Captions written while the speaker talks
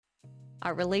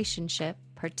Our relationship,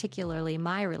 particularly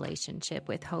my relationship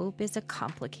with hope, is a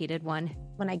complicated one.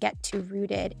 When I get too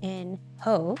rooted in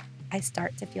hope, I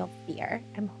start to feel fear.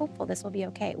 I'm hopeful this will be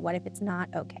okay. What if it's not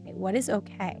okay? What is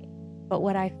okay? But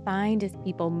what I find is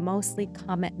people mostly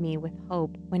come at me with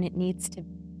hope when it needs to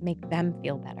make them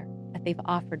feel better, that they've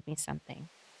offered me something.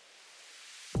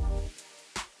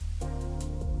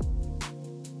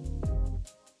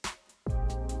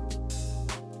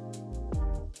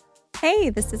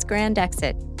 Hey, this is Grand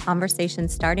Exit,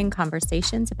 conversations starting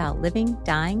conversations about living,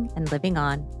 dying, and living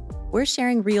on. We're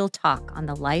sharing real talk on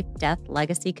the life, death,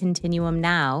 legacy continuum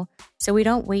now, so we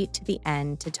don't wait to the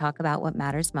end to talk about what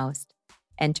matters most.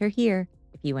 Enter here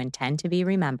if you intend to be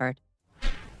remembered.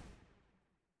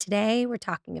 Today, we're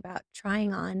talking about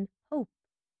trying on hope.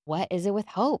 What is it with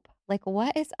hope? Like,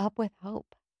 what is up with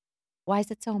hope? Why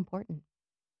is it so important?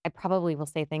 I probably will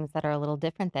say things that are a little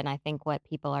different than I think what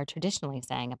people are traditionally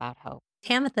saying about hope.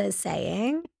 Tamitha is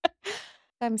saying,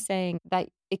 I'm saying that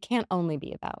it can't only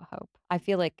be about hope. I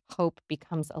feel like hope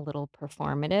becomes a little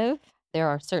performative. There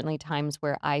are certainly times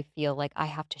where I feel like I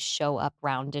have to show up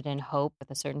grounded in hope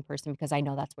with a certain person because I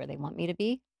know that's where they want me to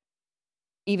be,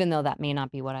 even though that may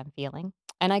not be what I'm feeling.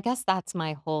 And I guess that's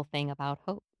my whole thing about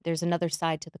hope. There's another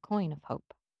side to the coin of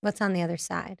hope. what's on the other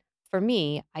side? For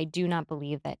me, I do not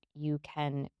believe that you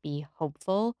can be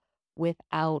hopeful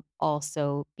without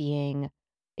also being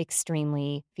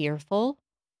extremely fearful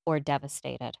or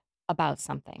devastated about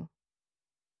something.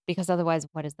 Because otherwise,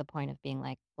 what is the point of being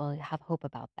like, well, have hope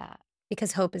about that?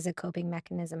 Because hope is a coping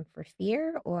mechanism for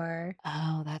fear, or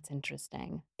Oh, that's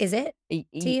interesting. is it to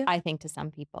you? I think to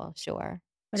some people, sure.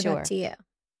 What Sure. about to you?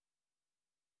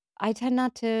 I tend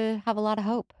not to have a lot of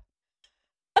hope.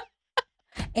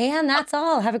 And that's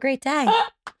all. Have a great day.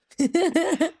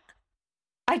 I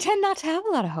tend not to have a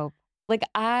lot of hope. Like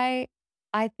I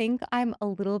think I'm a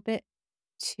little bit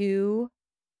too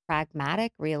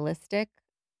pragmatic, realistic,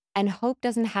 and hope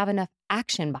doesn't have enough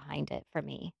action behind it for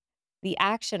me. The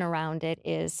action around it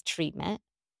is treatment,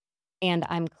 and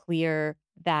I'm clear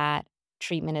that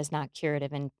treatment is not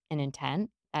curative in intent.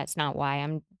 That's not why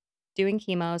I'm doing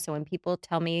chemo. So when people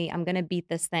tell me I'm going to beat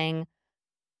this thing,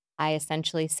 I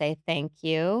essentially say thank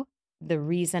you. The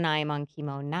reason I'm on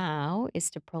chemo now is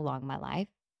to prolong my life.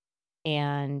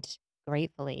 And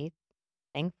gratefully,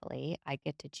 thankfully, I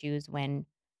get to choose when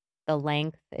the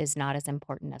length is not as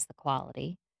important as the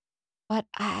quality. But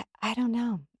I don't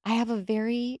know. I have a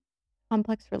very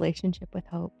complex relationship with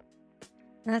hope.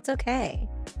 That's okay.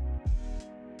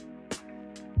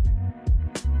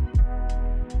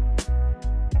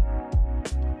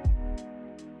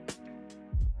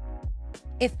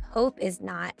 If hope is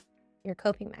not your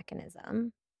coping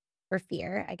mechanism for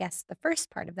fear, I guess the first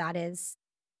part of that is,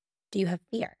 do you have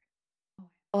fear?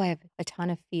 Oh, I have a ton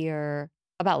of fear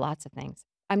about lots of things.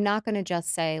 I'm not going to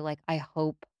just say, like, I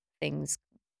hope things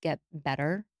get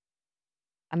better.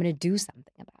 I'm going to do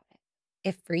something about it.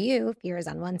 If for you, fear is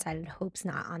on one side and hope's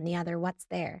not on the other, what's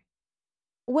there?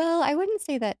 Well, I wouldn't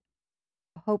say that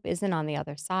hope isn't on the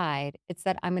other side. It's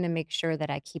that I'm going to make sure that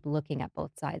I keep looking at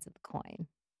both sides of the coin.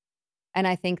 And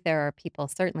I think there are people,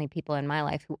 certainly people in my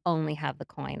life, who only have the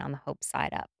coin on the hope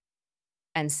side up.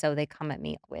 And so they come at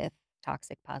me with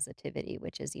toxic positivity,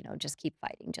 which is, just keep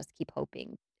fighting, just keep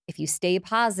hoping. If you stay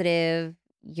positive,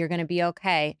 you're going to be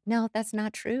okay. No, that's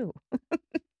not true.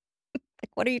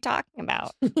 Like, what are you talking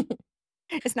about?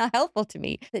 It's not helpful to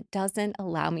me. It doesn't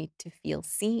allow me to feel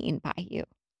seen by you.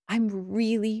 I'm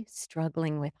really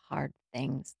struggling with hard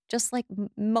things, just like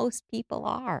most people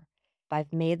are.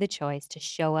 I've made the choice to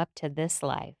show up to this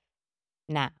life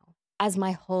now as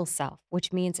my whole self,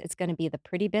 which means it's going to be the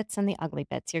pretty bits and the ugly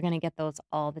bits. You're going to get those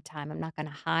all the time. I'm not going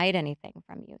to hide anything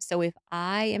from you. So if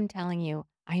I am telling you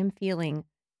I am feeling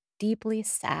deeply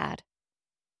sad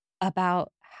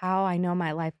about how I know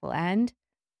my life will end,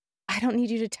 I don't need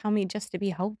you to tell me just to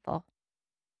be hopeful.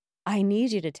 I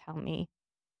need you to tell me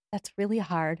that's really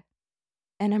hard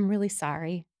and I'm really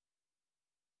sorry.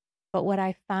 But what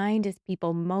I find is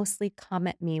people mostly come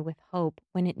at me with hope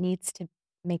when it needs to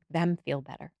make them feel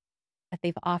better, that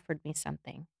they've offered me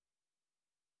something.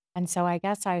 And so I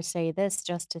guess I say this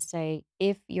just to say,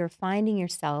 if you're finding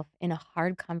yourself in a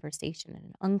hard conversation,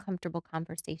 an uncomfortable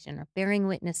conversation, or bearing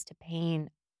witness to pain,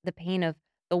 the pain of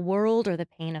the world or the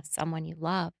pain of someone you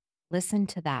love, listen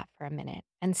to that for a minute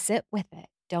and sit with it.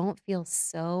 Don't feel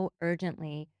so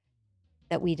urgently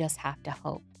that we just have to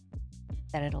hope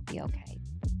that it'll be okay.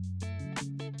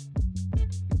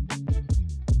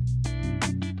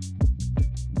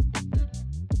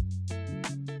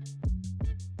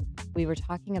 We were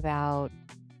talking about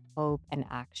hope and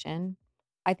action.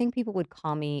 I think people would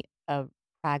call me a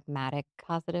pragmatic,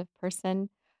 positive person.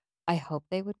 I hope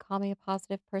they would call me a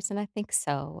positive person. I think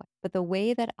so. But the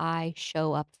way that I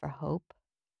show up for hope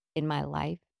in my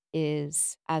life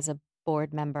is as a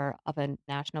board member of a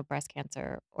national breast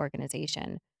cancer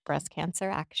organization, Breast Cancer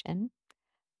Action,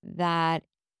 that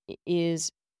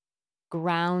is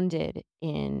grounded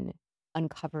in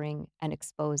uncovering and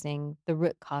exposing the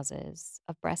root causes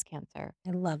of breast cancer.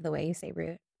 I love the way you say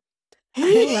root.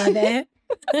 I love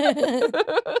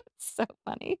it. So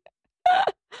funny.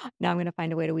 Now I'm going to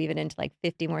find a way to weave it into like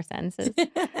 50 more sentences.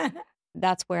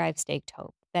 That's where I've staked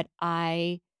hope, that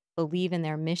I believe in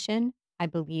their mission. I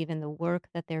believe in the work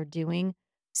that they're doing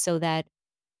so that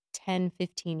 10,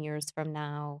 15 years from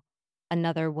now,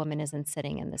 another woman isn't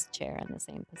sitting in this chair in the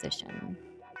same position.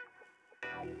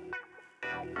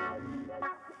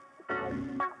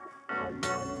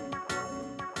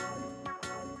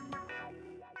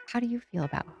 How do you feel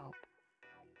about hope?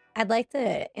 I'd like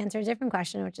to answer a different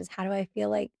question, which is how do I feel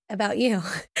like about you?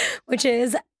 Which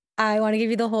is I want to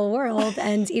give you the whole world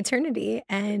and eternity.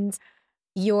 And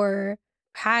your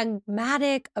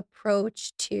pragmatic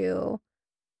approach to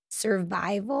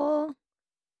survival,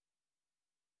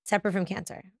 separate from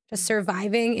cancer, just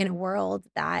surviving in a world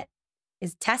that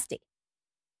is testy,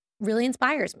 really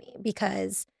inspires me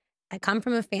because I come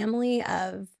from a family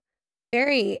of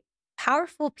very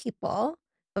powerful people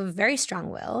of a very strong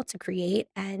will to create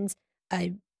and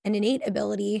an innate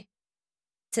ability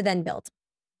to then build.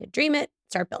 You dream it,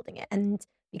 start building it. And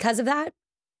because of that,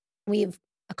 we've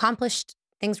accomplished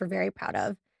things we're very proud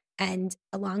of. And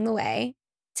along the way,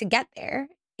 to get there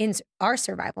in our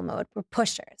survival mode, we're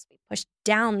pushers. We push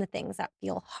down the things that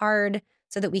feel hard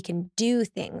so that we can do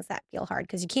things that feel hard.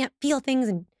 Because you can't feel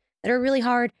things that are really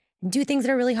hard and do things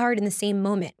that are really hard in the same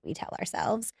moment, we tell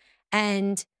ourselves.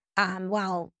 And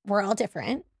while we're all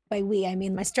different, by we, I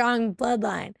mean my strong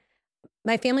bloodline,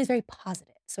 my family's very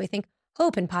positive. So I think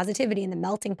hope and positivity and the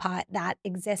melting pot that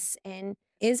exists in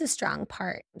is a strong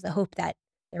part. The hope that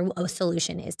a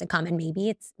solution is to come, and maybe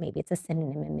it's a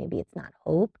synonym, and maybe it's not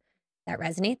hope that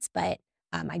resonates. But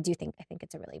I think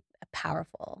it's a really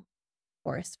powerful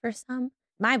force for some.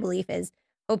 My belief is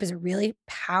hope is a really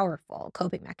powerful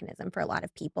coping mechanism for a lot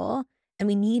of people, and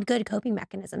we need good coping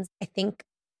mechanisms. I think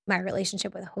my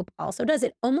relationship with hope also does.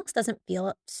 It almost doesn't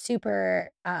feel super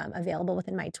available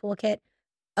within my toolkit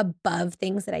above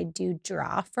things that I do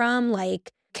draw from.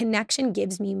 Like connection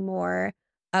gives me more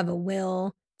of a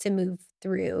will to move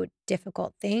through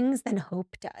difficult things than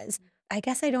hope does. I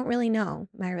guess I don't really know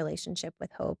my relationship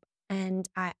with hope. And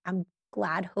I'm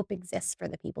glad hope exists for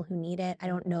the people who need it. I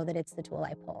don't know that it's the tool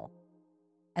I pull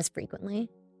as frequently.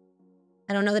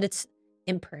 I don't know that it's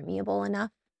impermeable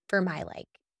enough for my like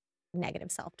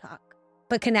negative self-talk.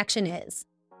 But connection is.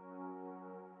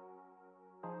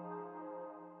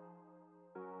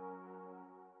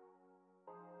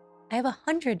 I have a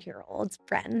 100-year-old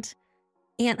friend,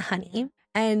 Aunt Honey,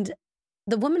 and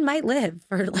the woman might live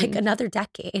for like another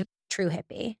decade. True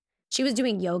hippie. She was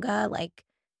doing yoga like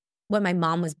when my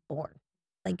mom was born.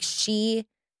 Like she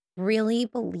really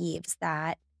believes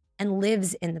that and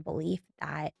lives in the belief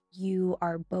that you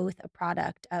are both a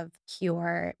product of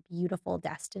pure, beautiful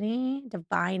destiny,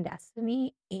 divine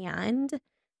destiny, and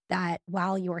that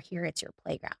while you're here, it's your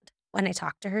playground. When I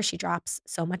talk to her, she drops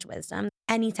so much wisdom.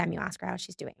 Anytime you ask her how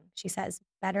she's doing, she says,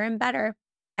 better and better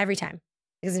every time.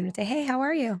 Because I'm going to say, hey, how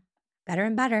are you? Better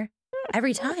and better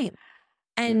every time.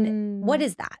 And what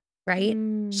is that, right?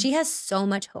 She has so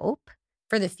much hope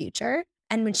for the future.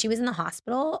 And when she was in the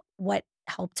hospital, what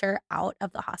helped her out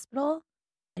of the hospital,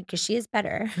 and because she is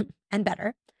better and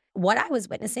better, what I was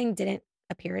witnessing didn't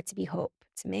appear to be hope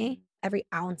to me. Every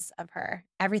ounce of her,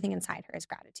 everything inside her is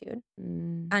gratitude.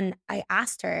 And I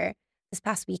asked her this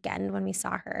past weekend when we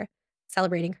saw her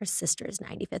celebrating her sister's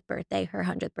 95th birthday, her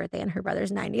 100th birthday, and her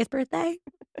brother's 90th birthday.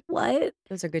 What?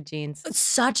 Those are good genes.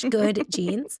 Such good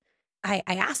genes. I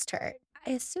asked her,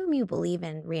 I assume you believe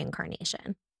in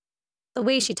reincarnation. The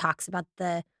way she talks about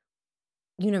the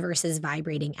universe's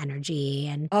vibrating energy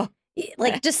and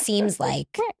like just seems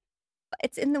like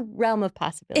it's in the realm of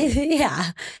possibility.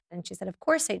 Yeah. And she said, of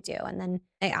course I do. And then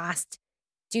I asked,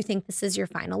 do you think this is your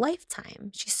final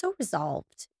lifetime? She's so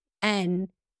resolved. And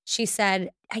she said,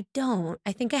 I don't.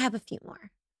 I think I have a few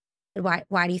more. I said,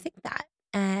 why do you think that?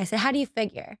 And I said, how do you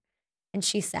figure? And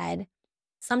she said,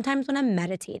 sometimes when I'm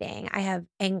meditating, I have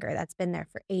anger that's been there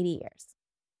for 80 years.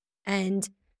 And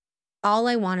all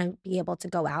I want to be able to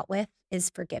go out with is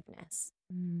forgiveness.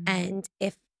 And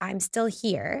if I'm still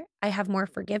here, I have more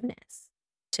forgiveness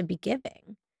to be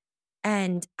giving.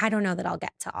 And I don't know that I'll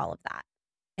get to all of that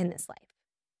in this life.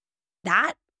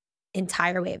 That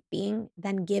entire way of being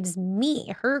then gives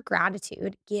me, her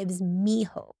gratitude gives me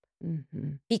hope.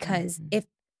 Because if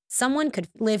someone could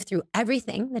live through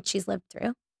everything that she's lived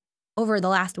through over the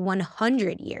last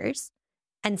 100 years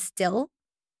and still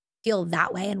feel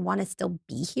that way and want to still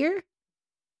be here.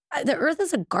 The earth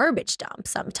is a garbage dump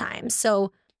sometimes.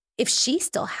 So if she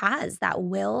still has that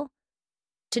will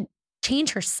to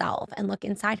change herself and look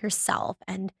inside herself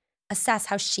and assess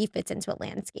how she fits into a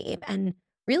landscape and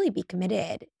really be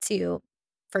committed to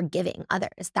forgiving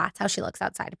others, that's how she looks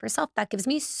outside of herself. That gives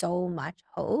me so much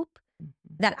hope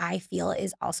that I feel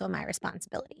is also my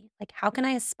responsibility. Like, how can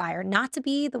I aspire not to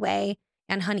be the way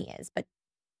Anne Honey is, but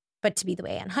to be the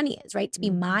way Anne Honey is, right? To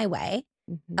be my way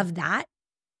of that.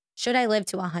 Should I live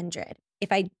to 100?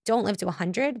 If I don't live to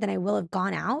 100, then I will have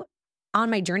gone out on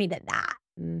my journey to that.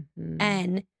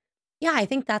 And yeah, I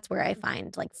think that's where I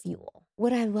find like fuel.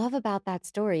 What I love about that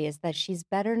story is that she's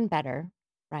better and better,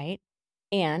 right?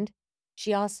 And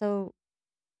she also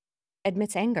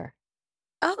admits anger.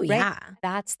 Oh, right? yeah.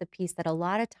 That's the piece that a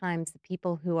lot of times the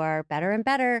people who are better and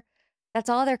better, that's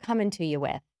all they're coming to you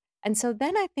with. And so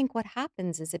then I think what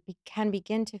happens is it can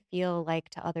begin to feel like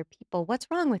to other people, what's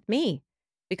wrong with me?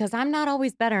 Because I'm not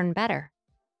always better and better.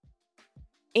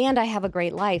 And I have a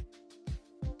great life.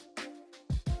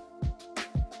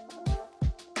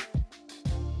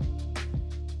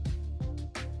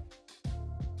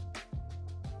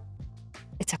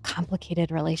 It's a complicated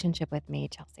relationship with me,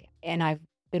 Chelsea. And I've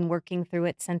been working through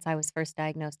it since I was first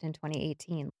diagnosed in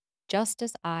 2018. Just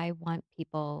as I want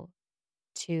people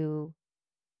to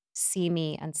see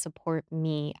me and support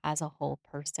me as a whole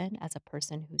person, as a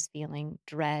person who's feeling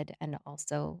dread and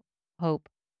also hope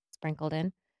sprinkled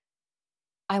in,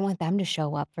 I want them to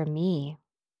show up for me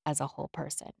as a whole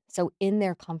person. So in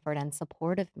their comfort and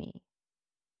support of me,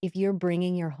 if you're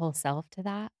bringing your whole self to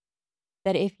that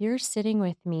if you're sitting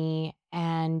with me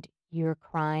and you're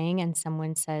crying and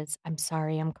someone says, I'm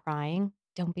sorry, I'm crying,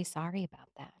 don't be sorry about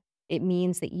that. It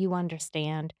means that you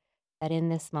understand that in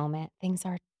this moment, things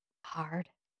are hard.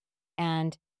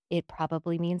 And it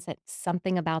probably means that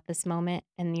something about this moment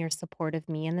and your support of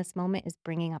me in this moment is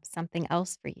bringing up something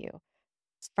else for you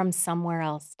from somewhere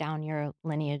else down your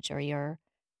lineage or your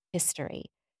history.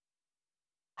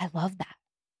 I love that.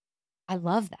 I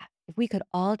love that. If we could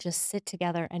all just sit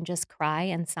together and just cry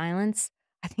in silence,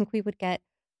 I think we would get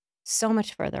so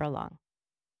much further along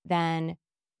than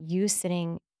you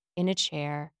sitting in a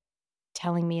chair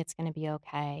telling me it's going to be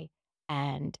okay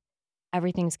and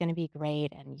everything's going to be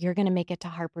great and you're going to make it to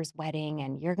Harper's wedding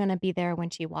and you're going to be there when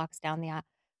she walks down the aisle.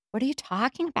 What are you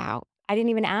talking about? I didn't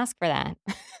even ask for that.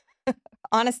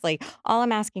 Honestly, all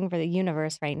I'm asking for the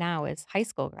universe right now is high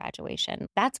school graduation.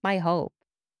 That's my hope,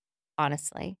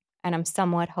 honestly. And I'm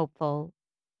somewhat hopeful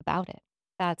about it.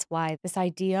 That's why this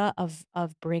idea of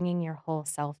bringing your whole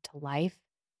self to life,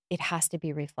 it has to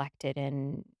be reflected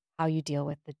in how you deal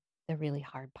with the really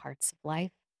hard parts of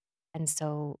life. And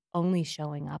so only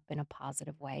showing up in a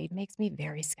positive way makes me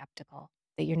very skeptical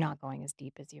that you're not going as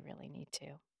deep as you really need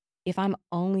to. If I'm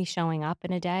only showing up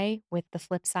in a day with the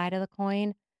flip side of the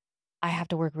coin, I have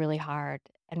to work really hard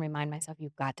and remind myself,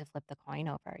 you've got to flip the coin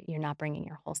over. You're not bringing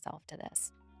your whole self to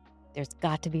this. There's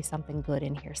got to be something good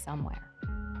in here somewhere.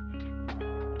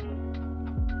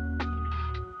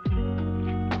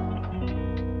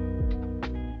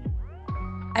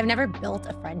 I've never built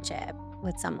a friendship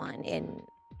with someone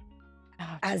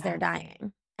as they're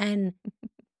dying. And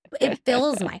it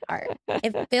fills my heart.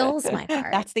 It fills my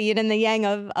heart. That's the yin and the yang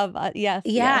of yes.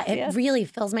 Yeah, yes. it really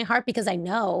fills my heart because I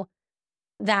know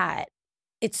that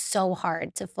it's so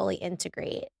hard to fully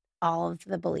integrate all of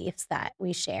the beliefs that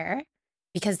we share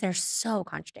because they're so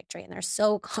contradictory and they're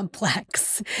so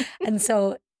complex. And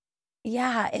so,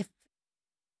 yeah, if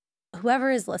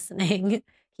whoever is listening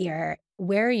here,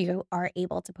 where you are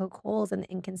able to poke holes in the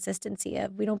inconsistency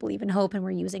of we don't believe in hope and we're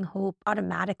using hope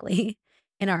automatically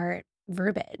in our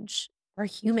verbiage, we're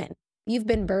human. You've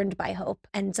been burned by hope.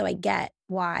 And so I get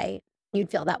why you'd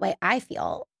feel that way. I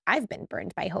feel I've been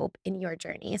burned by hope in your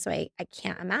journey. So I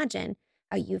can't imagine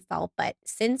how you felt. But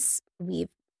since we've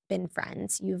been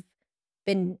friends, you've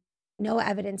been no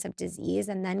evidence of disease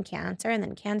and then cancer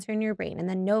in your brain and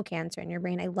then no cancer in your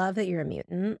brain. I love that you're a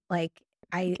mutant. Like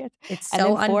it's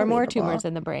so and then 4 more unbelievable. tumors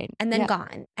in the brain. And then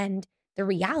gone. And the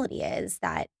reality is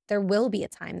that there will be a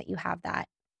time that you have that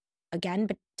again,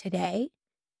 but today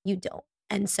you don't.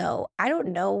 And so I don't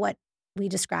know what we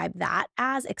describe that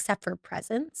as except for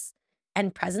presence.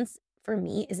 And presence for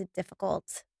me is a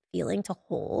difficult feeling to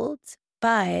hold.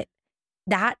 But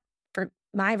that for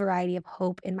my variety of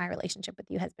hope in my relationship with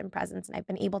you has been presence. And I've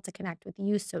been able to connect with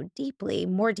you so deeply,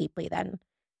 more deeply than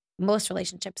most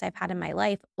relationships I've had in my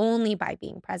life, only by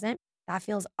being present. That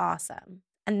feels awesome.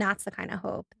 And that's the kind of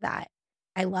hope that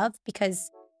I love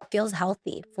because it feels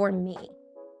healthy for me.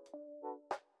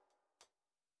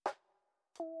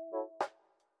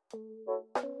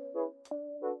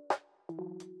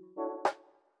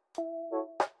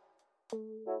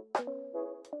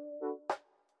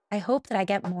 I hope that I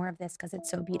get more of this because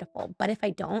it's so beautiful. But if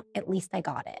I don't, at least I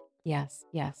got it. Yes,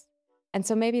 yes. And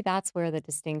so maybe that's where the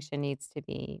distinction needs to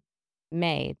be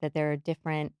made, that there are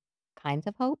different kinds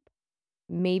of hope.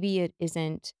 Maybe it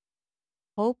isn't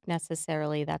hope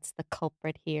necessarily that's the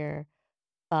culprit here,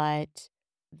 but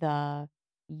the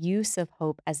use of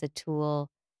hope as a tool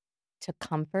to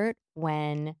comfort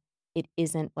when it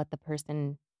isn't what the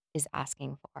person is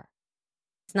asking for.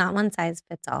 It's not one size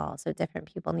fits all. So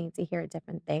different people need to hear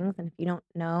different things. And if you don't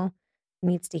know who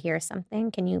needs to hear something,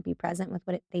 can you be present with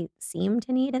what they seem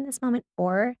to need in this moment?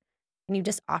 Or can you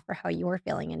just offer how you're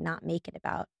feeling and not make it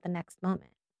about the next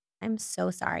moment? I'm so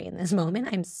sorry in this moment.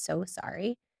 I'm so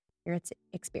sorry you're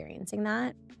experiencing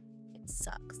that. It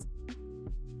sucks.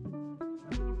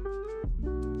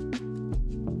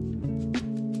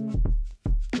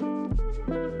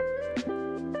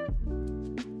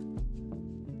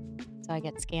 So I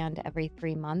get scanned every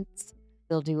 3 months.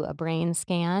 They'll do a brain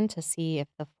scan to see if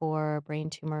the 4 brain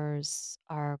tumors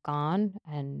are gone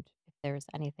and if there's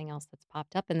anything else that's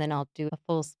popped up. And then I'll do a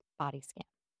full body scan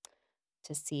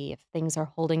to see if things are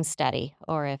holding steady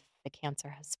or if the cancer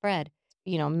has spread.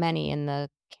 Many in the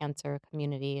cancer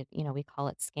community, we call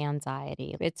it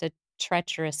scanxiety. It's a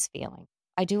treacherous feeling.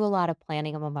 I do a lot of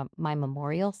planning of my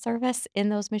memorial service in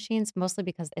those machines, mostly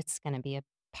because it's going to be a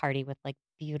party with like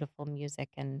beautiful music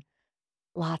and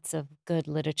lots of good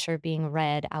literature being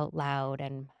read out loud.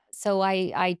 And so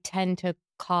I tend to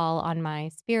call on my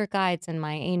spirit guides and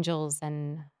my angels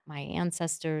and my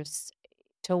ancestors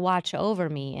to watch over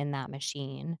me in that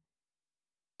machine,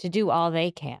 to do all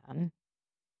they can.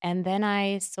 And then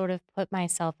I sort of put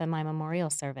myself in my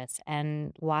memorial service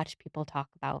and watch people talk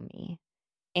about me.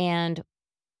 And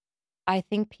I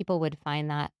think people would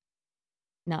find that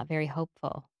not very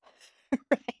hopeful,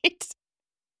 right?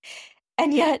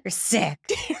 And yet, You're sick.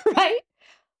 right?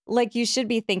 Like you should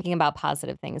be thinking about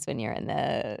positive things when you're in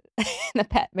the the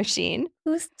pet machine.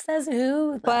 Who says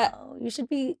who, though? But You should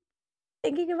be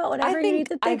thinking about whatever you need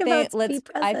to think about to be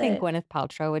present. I think Gwyneth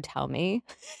Paltrow would tell me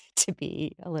to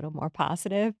be a little more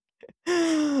positive.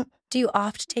 Do you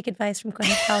oft take advice from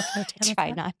Gwyneth Paltrow? Try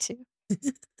not to.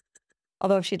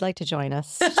 Although if she'd like to join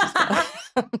us, she's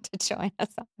welcome to join us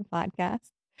on the podcast.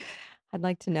 I'd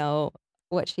like to know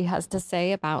what she has to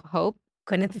say about hope.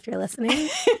 Gwyneth, if you're listening.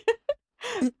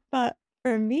 But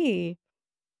for me,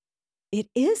 it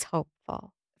is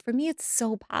hopeful. For me, it's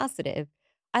so positive.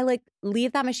 I like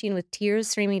leave that machine with tears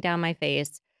streaming down my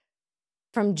face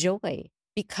from joy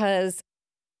because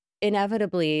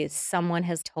inevitably someone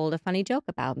has told a funny joke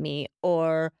about me,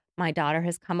 or my daughter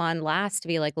has come on last to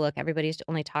be like, look, everybody's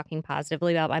only talking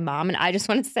positively about my mom. And I just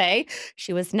want to say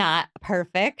she was not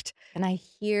perfect. And I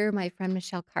hear my friend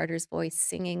Michelle Carter's voice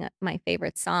singing my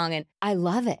favorite song and I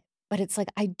love it. But it's like,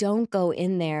 I don't go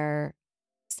in there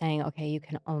saying, okay, you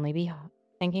can only be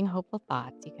thinking hopeful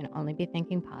thoughts. You can only be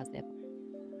thinking positive.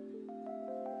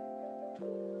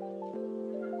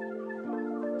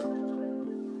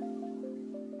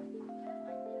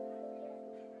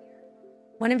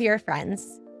 One of your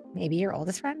friends, maybe your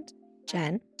oldest friend,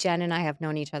 Jen. Jen and I have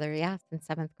known each other, since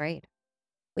 7th grade.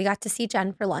 We got to see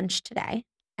Jen for lunch today.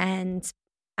 And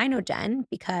I know Jen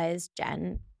because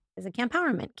Jen is a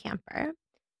Campowerment camper.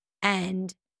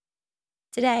 And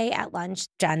today at lunch,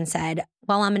 Jen said,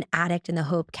 while I'm an addict in the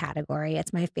hope category,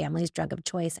 it's my family's drug of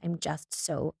choice. I'm just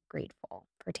so grateful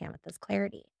for Tamitha's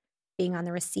clarity. Being on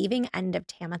the receiving end of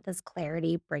Tamitha's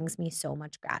clarity brings me so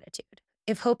much gratitude.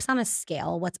 If hope's on a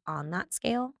scale, what's on that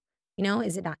scale?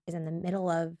 Is it not is in the middle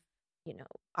of,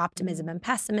 optimism and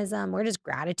pessimism? Where does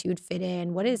gratitude fit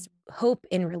in? What is hope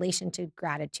in relation to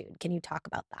gratitude? Can you talk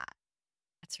about that?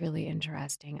 That's really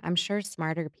interesting. I'm sure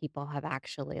smarter people have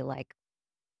actually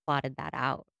plotted that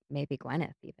out. Maybe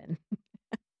Gwyneth even.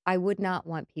 I would not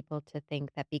want people to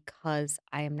think that because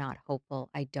I am not hopeful,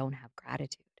 I don't have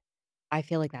gratitude. I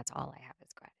feel like that's all I have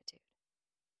is gratitude.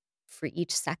 For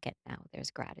each second now,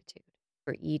 there's gratitude.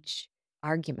 For each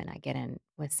argument I get in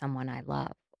with someone I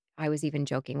love. I was even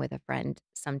joking with a friend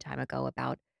some time ago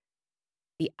about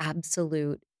the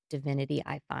absolute divinity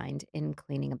I find in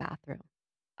cleaning a bathroom.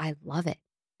 I love it.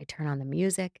 I turn on the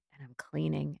music and I'm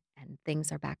cleaning and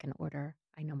things are back in order.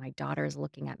 I know my daughter is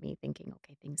looking at me thinking,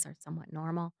 okay, things are somewhat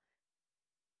normal.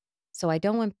 So I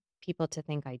don't want people to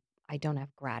think I don't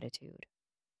have gratitude.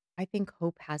 I think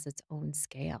hope has its own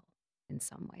scale in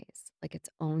some ways, like its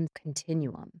own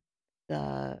continuum.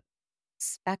 The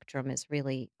spectrum is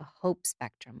really a hope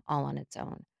spectrum all on its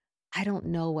own. I don't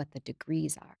know what the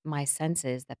degrees are. My sense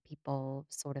is that people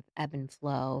sort of ebb and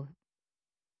flow,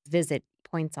 visit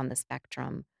points on the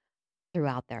spectrum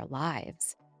throughout their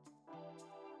lives.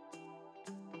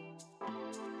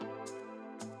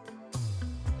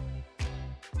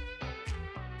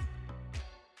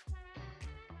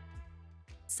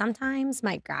 sometimes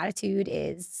my gratitude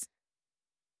is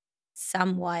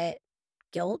somewhat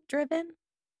guilt driven.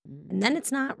 And then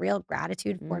it's not real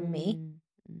gratitude for me.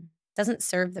 Mm. Doesn't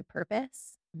serve the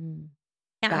purpose. Mm.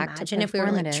 Can't Back to imagine if we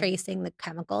were like performative. tracing the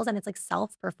chemicals, and it's like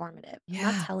self-performative. I'm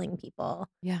Yeah. not telling people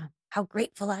Yeah. how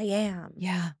grateful I am,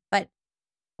 Yeah. but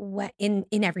what in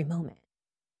every moment.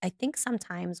 I think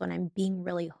sometimes when I'm being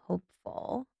really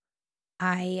hopeful,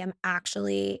 I am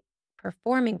actually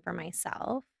performing for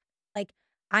myself. Like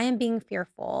I am being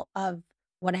fearful of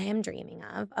what I am dreaming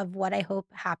of what I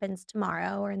hope happens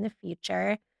tomorrow or in the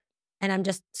future. And I'm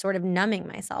just sort of numbing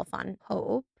myself on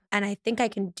hope. And I think I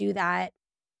can do that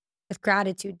with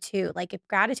gratitude too. Like if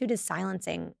gratitude is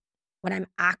silencing what I'm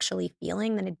actually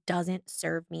feeling, then it doesn't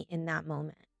serve me in that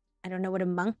moment. I don't know what a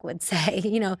monk would say.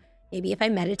 Maybe if I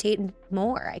meditate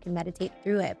more, I can meditate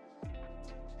through it.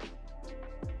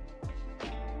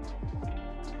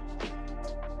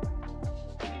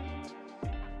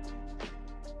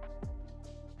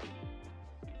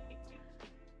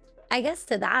 I guess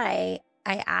to that,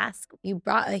 I ask, you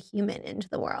brought a human into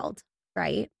the world,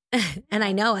 right? And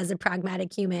I know as a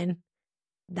pragmatic human,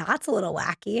 that's a little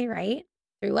wacky, right?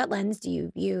 Through what lens do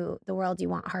you view the world you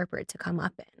want Harper to come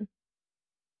up in?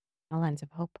 A lens of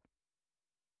hope.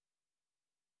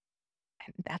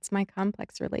 And that's my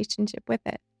complex relationship with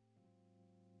it.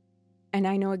 And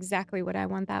I know exactly what I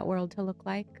want that world to look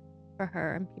like for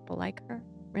her and people like her,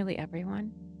 really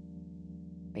everyone.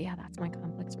 But yeah, that's my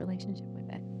complex relationship with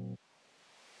it.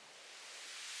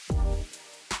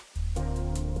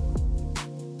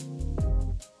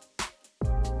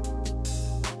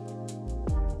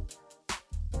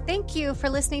 Thank you for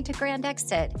listening to Grand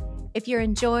Exit. If you're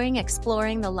enjoying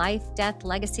exploring the life, death,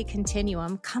 legacy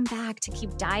continuum, come back to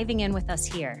keep diving in with us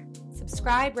here.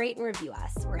 Subscribe, rate, and review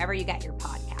us wherever you get your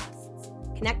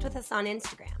podcasts. Connect with us on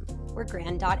Instagram. We're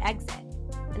grand.exit.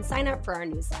 And sign up for our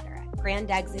newsletter at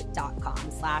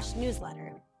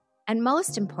grandexit.com/newsletter. And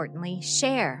most importantly,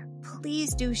 share.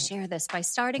 Please do share this by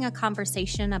starting a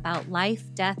conversation about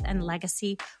life, death, and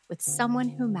legacy with someone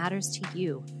who matters to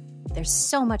you. There's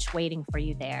so much waiting for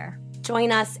you there.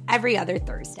 Join us every other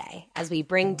Thursday as we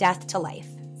bring death to life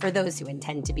for those who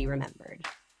intend to be remembered.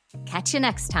 Catch you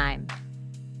next time.